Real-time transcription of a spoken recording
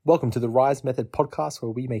Welcome to the Rise Method podcast, where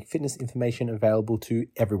we make fitness information available to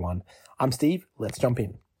everyone. I'm Steve. Let's jump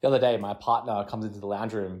in. The other day, my partner comes into the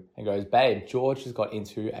lounge room and goes, "Babe, George has got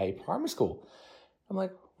into a primary school." I'm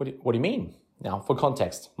like, what do you mean? Now, for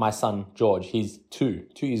context, my son, George, he's two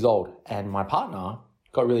years old, and my partner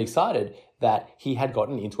got really excited that he had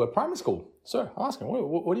gotten into a primary school. So I asked him,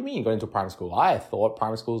 what do you mean you got into a primary school? I thought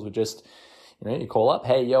primary schools were just, you call up,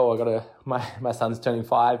 "Hey, yo, my son's turning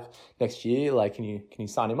 5 next year. Like, can you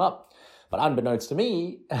sign him up?" But unbeknownst to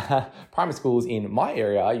me, primary schools in my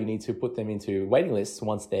area, you need to put them into waiting lists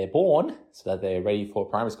once they're born so that they're ready for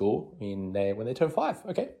primary school when they turn 5.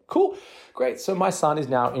 Okay, cool, great. So my son is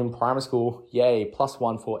now in primary school. Yay,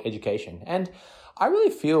 +1 for education. And I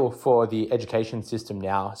really feel for the education system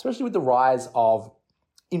now, especially with the rise of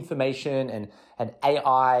information and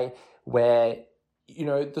AI, where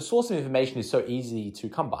the source of information is so easy to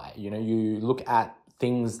come by. You look at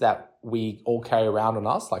things that we all carry around on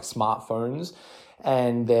us, like smartphones,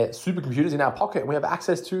 and they're supercomputers in our pocket, and we have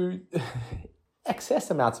access to excess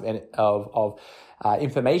amounts of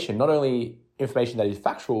information, not only information that is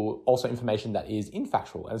factual, also information that is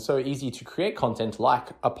infactual. And so easy to create content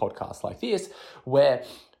like a podcast like this, where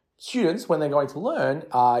students, when they're going to learn,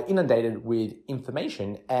 are inundated with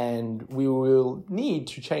information, and we will need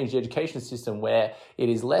to change the education system where it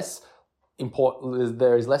is less important.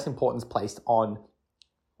 There is less importance placed on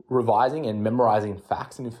revising and memorizing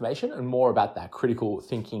facts and information, and more about that critical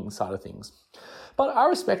thinking side of things. But I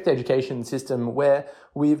respect the education system where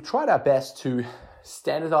we've tried our best to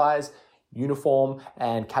standardize, uniform,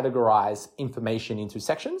 and categorize information into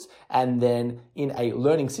sections, and then in a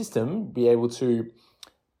learning system, be able to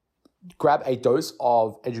grab a dose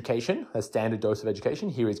of education, a standard dose of education.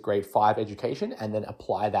 Here is grade 5 education, and then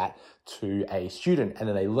apply that to a student. And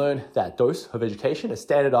then they learn that dose of education, a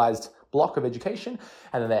standardized block of education,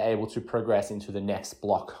 and then they're able to progress into the next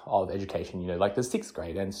block of education, like the 6th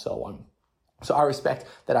grade and so on. So I respect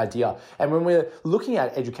that idea. And when we're looking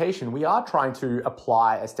at education, we are trying to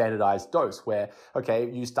apply a standardized dose where, okay,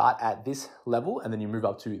 you start at this level and then you move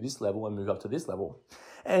up to this level and move up to this level.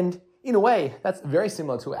 And in a way, that's very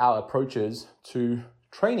similar to our approaches to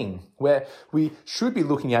training, where we should be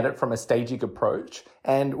looking at it from a staging approach,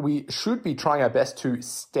 and we should be trying our best to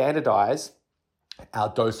standardize our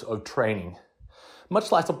dose of training.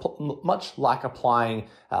 Much like applying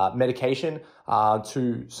medication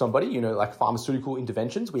to somebody, like pharmaceutical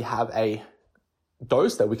interventions, we have a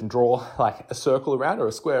dose that we can draw like a circle around or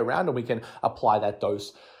a square around, and we can apply that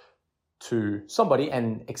dose to somebody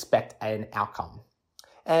and expect an outcome.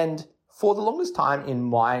 And for the longest time in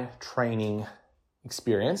my training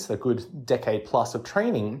experience, a good decade plus of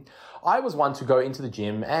training, I was one to go into the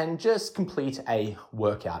gym and just complete a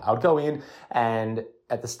workout. I would go in, and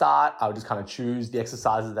at the start, I would just kind of choose the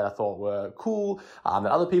exercises that I thought were cool, that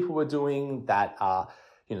other people were doing, that,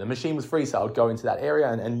 the machine was free. So I would go into that area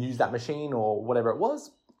and use that machine or whatever it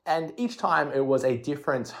was. And each time it was a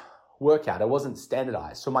different workout. It wasn't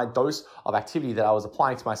standardized. So my dose of activity that I was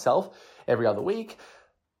applying to myself every other week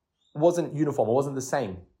wasn't uniform. It wasn't the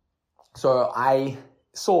same. So I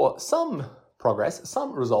saw some progress,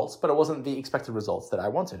 some results, but it wasn't the expected results that I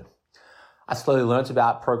wanted. I slowly learned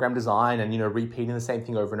about program design and, repeating the same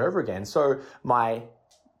thing over and over again. So my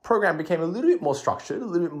program became a little bit more structured, a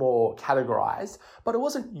little bit more categorized, but it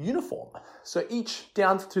wasn't uniform. So each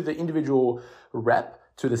down to the individual rep,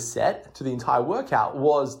 to the set, to the entire workout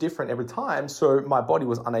was different every time. So my body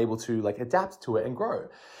was unable to adapt to it and grow.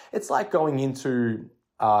 It's like going into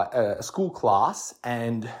a school class,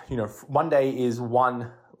 and one day is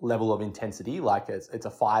one level of intensity, like it's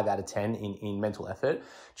a 5 out of 10 in mental effort.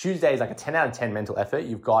 Tuesday is like a 10 out of 10 mental effort.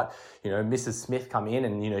 You've got Mrs. Smith come in,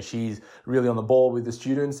 and she's really on the ball with the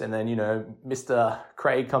students, and then Mr.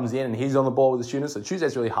 Craig comes in and he's on the ball with the students. So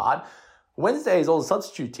Tuesday's really hard. Wednesday is all the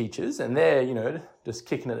substitute teachers, and they're just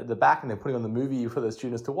kicking it at the back, and they're putting on the movie for the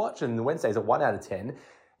students to watch. And Wednesday's a 1 out of 10.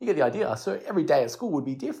 You get the idea. So every day at school would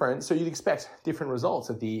be different. So you'd expect different results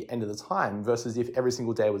at the end of the time, versus if every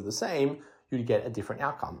single day was the same, you'd get a different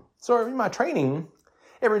outcome. So in my training,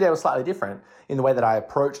 every day was slightly different in the way that I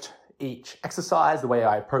approached each exercise, the way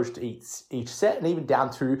I approached each set, and even down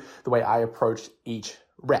to the way I approached each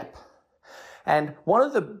rep. And one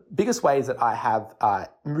of the biggest ways that I have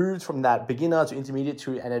moved from that beginner to intermediate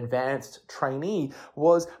to an advanced trainee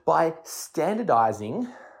was by standardizing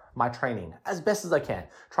my training as best as I can.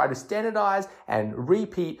 Try to standardize and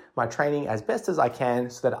repeat my training as best as I can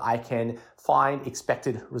so that I can find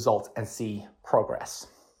expected results and see progress.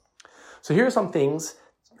 So here are some things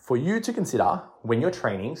for you to consider when you're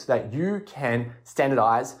training so that you can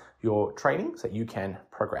standardize your training so that you can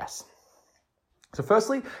progress. So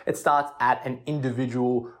firstly, it starts at an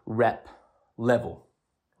individual rep level,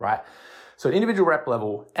 right? So an individual rep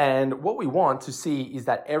level, and what we want to see is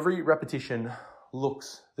that every repetition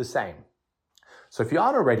looks the same. So if you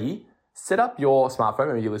aren't already, set up your smartphone,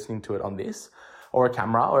 maybe you're listening to it on this, or a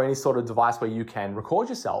camera, or any sort of device where you can record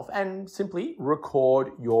yourself and simply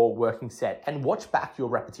record your working set and watch back your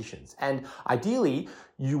repetitions. And ideally,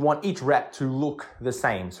 you want each rep to look the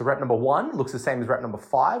same. So rep number 1 looks the same as rep number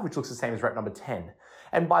 5, which looks the same as rep number 10.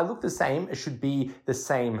 And by look the same, it should be the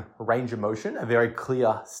same range of motion, a very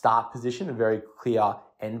clear start position, a very clear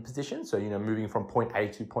end position. So, moving from point A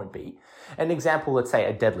to point B. An example, let's say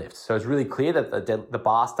a deadlift. So it's really clear that the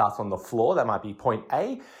bar starts on the floor. That might be point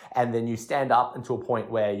A. And then you stand up into a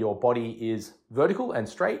point where your body is vertical and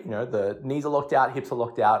straight. The knees are locked out, hips are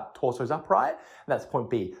locked out, torso is upright. And that's point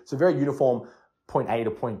B. So very uniform point A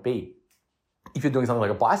to point B. If you're doing something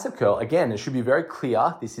like a bicep curl, again, it should be very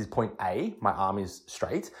clear. This is point A, my arm is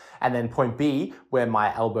straight. And then point B, where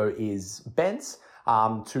my elbow is bent,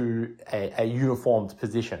 to a uniformed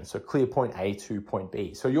position. So clear point A to point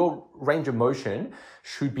B. So your range of motion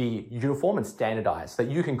should be uniform and standardized so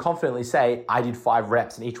that you can confidently say, I did 5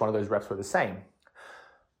 reps and each one of those reps were the same.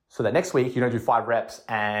 So that next week you don't do 5 reps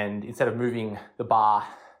and instead of moving the bar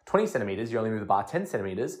 20 centimeters, you only move the bar 10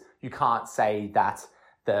 centimeters. You can't say that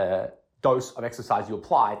the dose of exercise you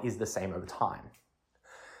applied is the same over time.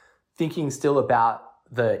 Thinking still about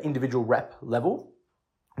the individual rep level,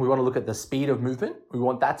 we want to look at the speed of movement. We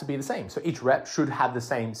want that to be the same. So each rep should have the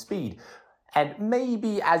same speed. And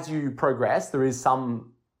maybe as you progress, there is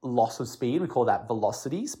some loss of speed. We call that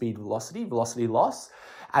velocity, speed velocity, velocity loss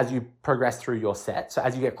as you progress through your set. So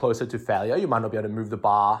as you get closer to failure, you might not be able to move the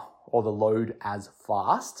bar or the load as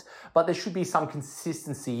fast, but there should be some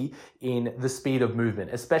consistency in the speed of movement,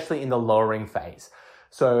 especially in the lowering phase.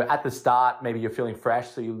 So at the start, maybe you're feeling fresh,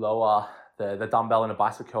 so you lower the dumbbell in a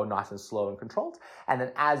bicep curl nice and slow and controlled. And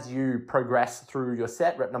then as you progress through your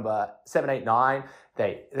set, rep number 7, 8, 9,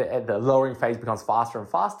 the lowering phase becomes faster and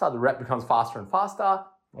faster, the rep becomes faster and faster,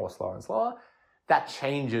 or slower and slower. That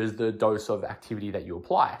changes the dose of activity that you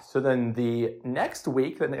apply. So then the next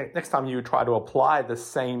week, the next time you try to apply the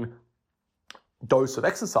same dose of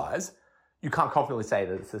exercise, you can't confidently say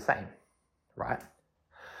that it's the same, right?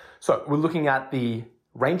 So we're looking at the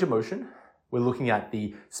range of motion, we're looking at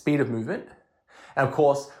the speed of movement, and of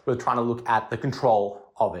course, we're trying to look at the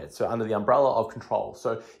control of it. So under the umbrella of control.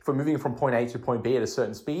 So if we're moving from point A to point B at a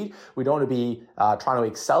certain speed, we don't want to be trying to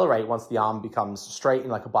accelerate once the arm becomes straight in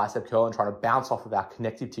like a bicep curl and trying to bounce off of our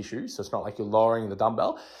connective tissue. So it's not like you're lowering the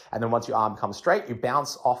dumbbell. And then once your arm becomes straight, you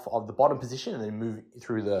bounce off of the bottom position and then move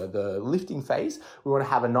through the lifting phase. We want to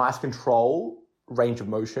have a nice control range of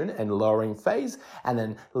motion and lowering phase and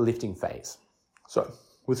then lifting phase. So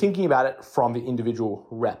we're thinking about it from the individual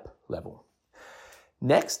rep level.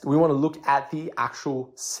 Next, we want to look at the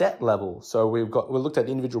actual set level. So we looked at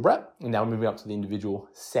the individual rep, and now we're moving up to the individual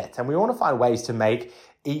set. And we want to find ways to make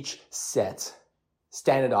each set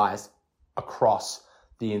standardized across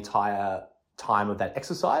the entire time of that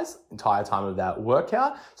exercise, entire time of that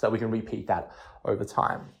workout, so that we can repeat that over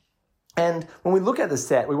time. And when we look at the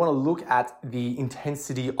set, we want to look at the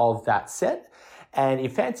intensity of that set. And in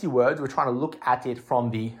fancy words, we're trying to look at it from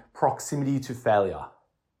the proximity to failure.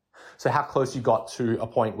 So how close you got to a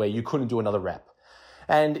point where you couldn't do another rep.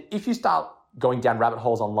 And if you start going down rabbit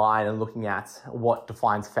holes online and looking at what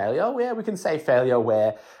defines failure, where we can say failure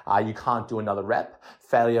where you can't do another rep,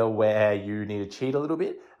 failure where you need to cheat a little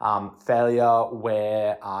bit, failure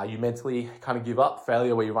where you mentally kind of give up,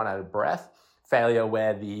 failure where you run out of breath, failure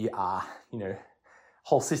where the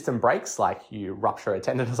whole system breaks, like you rupture a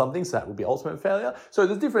tendon or something, so that would be ultimate failure. So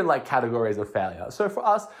there's different categories of failure. So for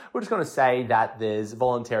us, we're just going to say that there's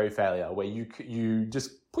voluntary failure, where you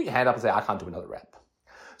just put your hand up and say, I can't do another rep.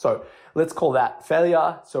 So let's call that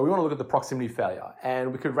failure. So we want to look at the proximity failure,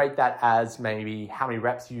 and we could rate that as maybe how many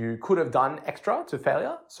reps you could have done extra to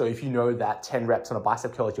failure. So if you know that 10 reps on a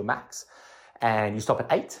bicep curl is your max, and you stop at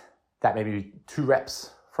 8, that may be 2 reps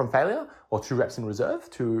from failure, or 2 reps in reserve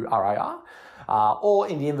to RIR. Or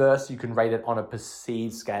in the inverse, you can rate it on a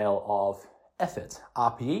perceived scale of effort,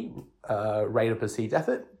 RPE, rate of perceived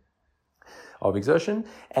effort of exertion.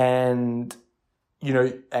 And,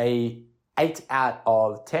 a 8 out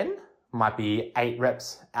of 10 might be 8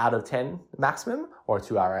 reps out of 10 maximum, or a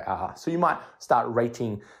 2 RIR. So you might start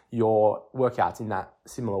rating your workouts in that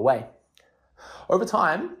similar way. Over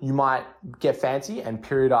time, you might get fancy and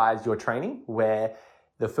periodize your training, where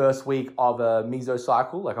the first week of a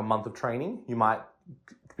mesocycle, like a month of training, you might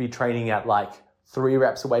be training at 3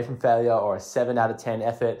 reps away from failure or a 7 out of 10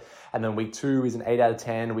 effort. And then week 2 is an 8 out of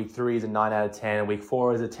 10, week 3 is a 9 out of 10, and week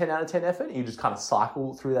 4 is a 10 out of 10 effort. You just kind of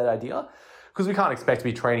cycle through that idea because we can't expect to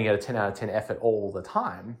be training at a 10 out of 10 effort all the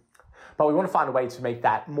time. But we want to find a way to make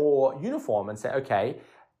that more uniform and say, okay,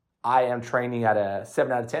 I am training at a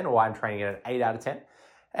 7 out of 10 or I'm training at an 8 out of 10.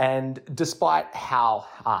 And despite how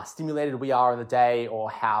stimulated we are in the day or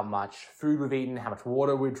how much food we've eaten, how much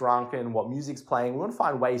water we've drunk and what music's playing, we want to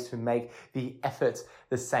find ways to make the effort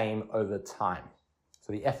the same over time.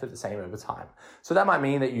 So the effort the same over time. So that might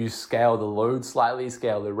mean that you scale the load slightly,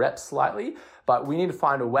 scale the reps slightly, but we need to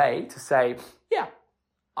find a way to say, yeah,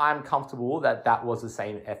 I'm comfortable that that was the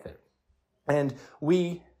same effort. And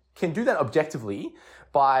we can do that objectively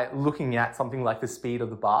by looking at something like the speed of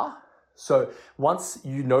the bar. So once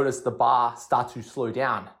you notice the bar start to slow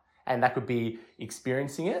down, and that could be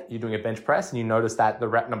experiencing it, you're doing a bench press and you notice that the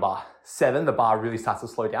rep number 7, the bar really starts to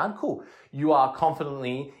slow down. Cool. You are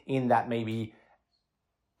confidently in that maybe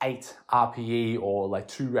 8 RPE or like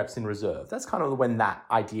 2 reps in reserve. That's kind of when that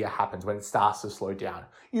idea happens, when it starts to slow down.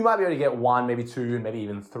 You might be able to get 1, maybe 2, maybe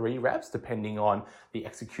even 3 reps, depending on the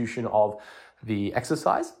execution of the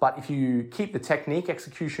exercise. But if you keep the technique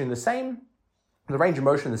execution the same, the range of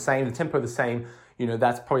motion the same, the tempo the same,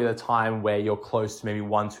 that's probably the time where you're close to maybe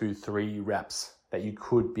 1, 2, 3 reps that you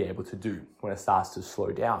could be able to do when it starts to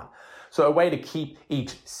slow down. So a way to keep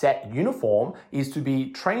each set uniform is to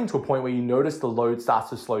be training to a point where you notice the load starts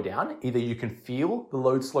to slow down. Either you can feel the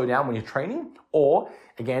load slow down when you're training, or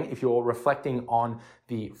again, if you're reflecting on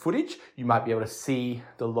the footage, you might be able to see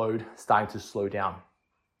the load starting to slow down.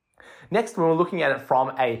 Next, when we're looking at it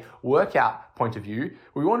from a workout point of view,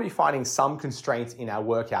 we want to be finding some constraints in our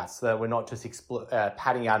workouts so that we're not just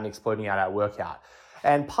padding out and exploding out our workout.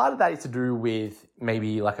 And part of that is to do with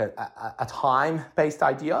maybe like a time-based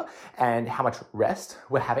idea and how much rest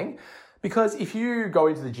we're having. Because if you go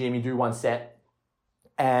into the gym, you do 1 set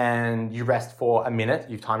and you rest for a minute,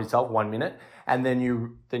 you've timed yourself 1 minute, and then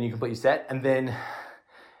you complete your set, and then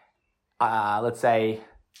let's say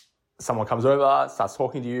someone comes over, starts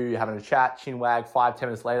talking to you, you're having a chat, chin wag, 5-10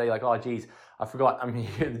 minutes later, you're like, oh geez, I forgot I'm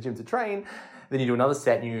here at the gym to train. Then you do another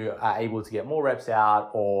set and you are able to get more reps out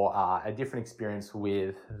or a different experience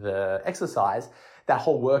with the exercise. That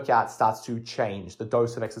whole workout starts to change. The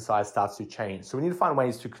dose of exercise starts to change. So we need to find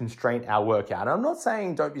ways to constrain our workout. And I'm not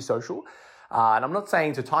saying don't be social. And I'm not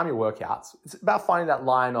saying to time your workouts. It's about finding that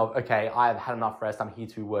line of, okay, I've had enough rest. I'm here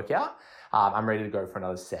to work out. I'm ready to go for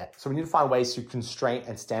another set. So we need to find ways to constrain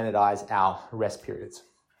and standardize our rest periods.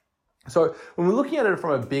 So when we're looking at it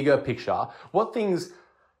from a bigger picture, what things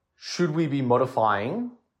should we be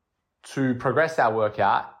modifying to progress our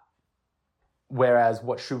workout? Whereas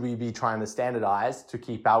what should we be trying to standardize to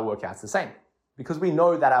keep our workouts the same? Because we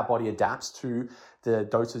know that our body adapts to the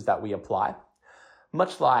doses that we apply.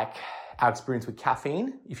 Much like our experience with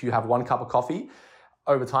caffeine, if you have 1 cup of coffee,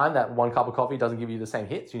 over time, that 1 cup of coffee doesn't give you the same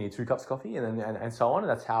hits. You need 2 cups of coffee and so on. And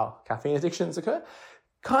that's how caffeine addictions occur.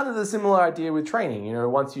 Kind of the similar idea with training.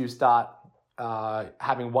 Once you start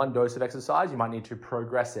having 1 dose of exercise, you might need to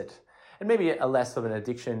progress it. And maybe a less of an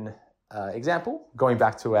addiction example, going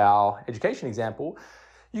back to our education example,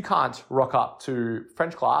 you can't rock up to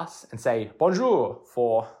French class and say bonjour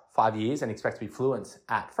for 5 years and expect to be fluent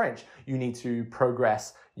at French. You need to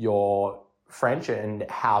progress your French and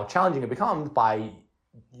how challenging it becomes by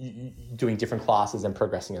doing different classes and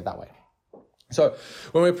progressing it that way. So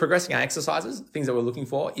when we're progressing our exercises, things that we're looking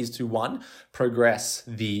for is to, 1, progress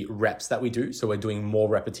the reps that we do. So we're doing more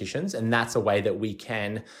repetitions, and that's a way that we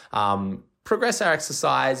can progress our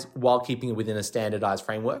exercise while keeping it within a standardized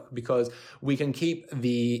framework, because we can keep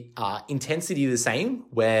the intensity the same,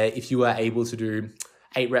 where if you are able to do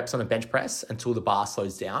 8 reps on a bench press until the bar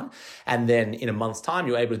slows down, and then in a month's time,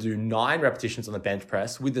 you're able to do 9 repetitions on the bench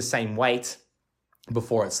press with the same weight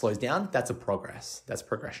before it slows down, that's a progress. That's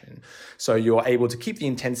progression. So you're able to keep the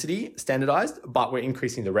intensity standardized, but we're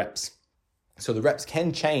increasing the reps. So the reps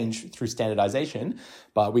can change through standardization,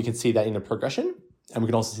 but we can see that in a progression, and we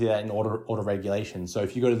can also see that in auto regulation. So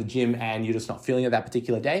if you go to the gym and you're just not feeling it that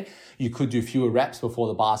particular day, you could do fewer reps before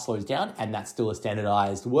the bar slows down, and that's still a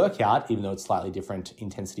standardized workout, even though it's slightly different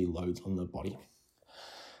intensity loads on the body.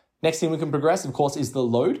 Next thing we can progress, of course, is the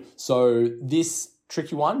load. So this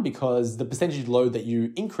tricky one, because the percentage load that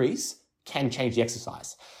you increase can change the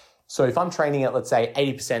exercise. So if I'm training at, let's say,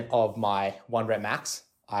 80% of my 1 rep max,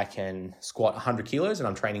 I can squat 100 kilos and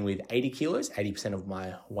I'm training with 80 kilos, 80% of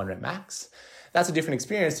my 1 rep max. That's a different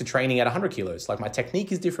experience to training at 100 kilos. Like my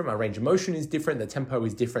technique is different, my range of motion is different, the tempo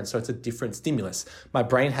is different, so it's a different stimulus. My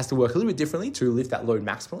brain has to work a little bit differently to lift that load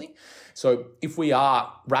maximally. So if we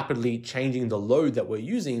are rapidly changing the load that we're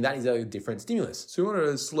using, that is a different stimulus. So we want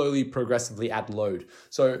to slowly, progressively add load.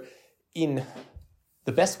 So in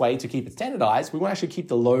the best way to keep it standardized, we want to actually keep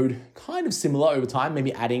the load kind of similar over time,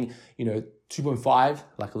 maybe adding, 2.5,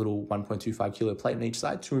 like a little 1.25 kilo plate on each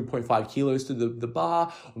side, 2.5 kilos to the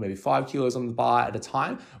bar, or maybe 5 kilos on the bar at a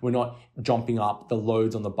time. We're not jumping up the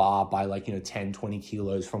loads on the bar by 10, 20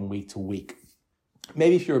 kilos from week to week.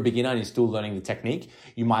 Maybe if you're a beginner and you're still learning the technique,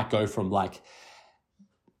 you might go from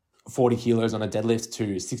 40 kilos on a deadlift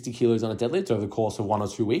to 60 kilos on a deadlift over the course of 1 or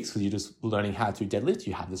 2 weeks because you're just learning how to deadlift.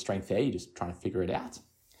 You have the strength there, you're just trying to figure it out.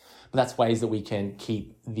 But that's ways that we can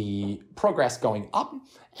keep the progress going up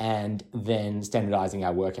and then standardizing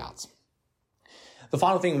our workouts. The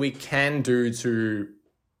final thing we can do to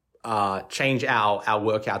change our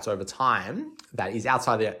workouts over time that is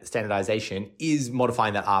outside the standardization is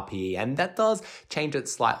modifying that RPE. And that does change it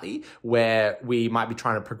slightly where we might be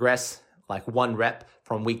trying to progress like 1 rep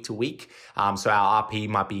from week to week. So our RPE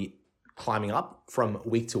might be climbing up from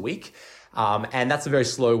week to week. And that's a very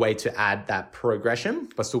slow way to add that progression,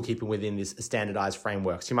 but still keeping within this standardized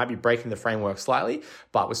framework. So you might be breaking the framework slightly,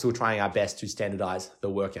 but we're still trying our best to standardize the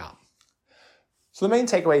workout. So the main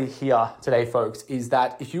takeaway here today, folks, is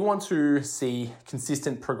that if you want to see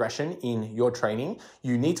consistent progression in your training,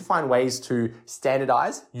 you need to find ways to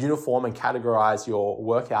standardize, uniform, and categorize your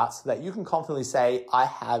workouts so that you can confidently say, I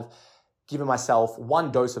have given myself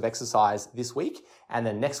 1 dose of exercise this week, and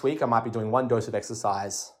then next week I might be doing 1 dose of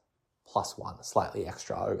exercise plus 1, slightly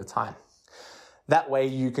extra over time. That way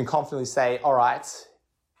you can confidently say, all right,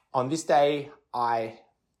 on this day, I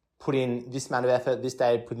put in this amount of effort, this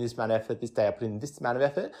day I put in this amount of effort, this day I put in this amount of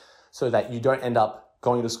effort, so that you don't end up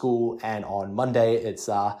going to school and on Monday it's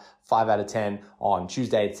 5 out of 10, on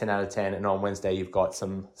Tuesday it's 10 out of 10, and on Wednesday you've got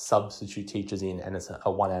some substitute teachers in and it's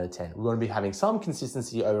a 1 out of 10. We want to be having some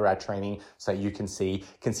consistency over our training so that you can see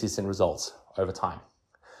consistent results over time.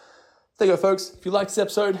 There you go, folks. If you liked this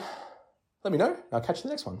episode, let me know, and I'll catch you in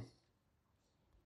the next one.